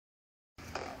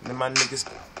Then my niggas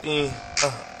in.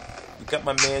 We got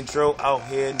my man Dro out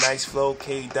here, nice flow,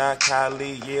 K-Dot,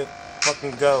 Kylie, yeah,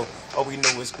 fucking go. All we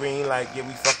know is green, like, yeah,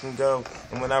 we fucking go.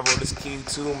 And when I roll this key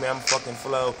too, man, I'm fucking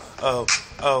flow. Oh,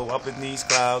 up in these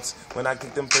clouds. When I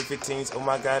get them perfect teens, oh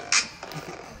my god.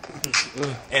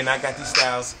 And I got these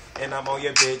styles, and I'm on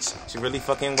your bitch. She really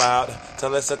fucking wild.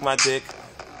 Tell her suck my dick.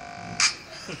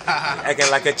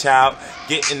 Acting like a child.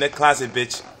 Get in the closet,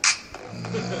 bitch.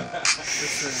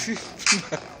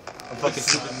 I'm fucking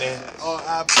Superman.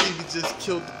 R.I.P. we just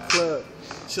killed the club.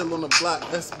 Chill on the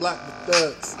block, that's block the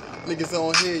thugs. Niggas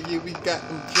on here, yeah, we got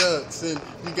them drugs. And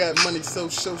we got money, so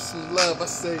show some love. I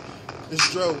say,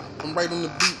 it's Dro, I'm right on the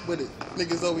beat with it.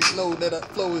 Niggas always know that I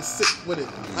flow is sick with it.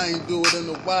 I ain't do it in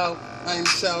a while, I ain't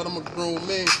a child, I'm a grown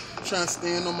man. Trying to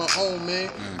stand on my own,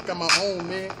 man. Got my own,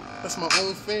 man. That's my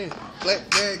own fan.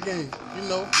 BlackRag Gang, you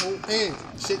know, hold hands,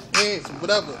 shake hands,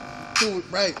 whatever. Do it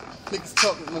right. Niggas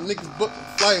talking, my niggas book,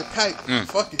 fly a kite.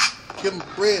 Fuck it, give them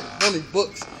bread on their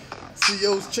books.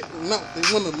 CEOs checking out, they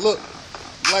wanna look.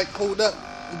 Like, hold up,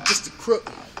 I'm just a crook.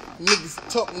 Niggas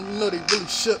talking, you know they really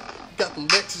shook. Got them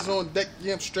lectures on deck,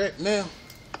 yeah, I'm strapped now.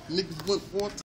 Niggas went forth.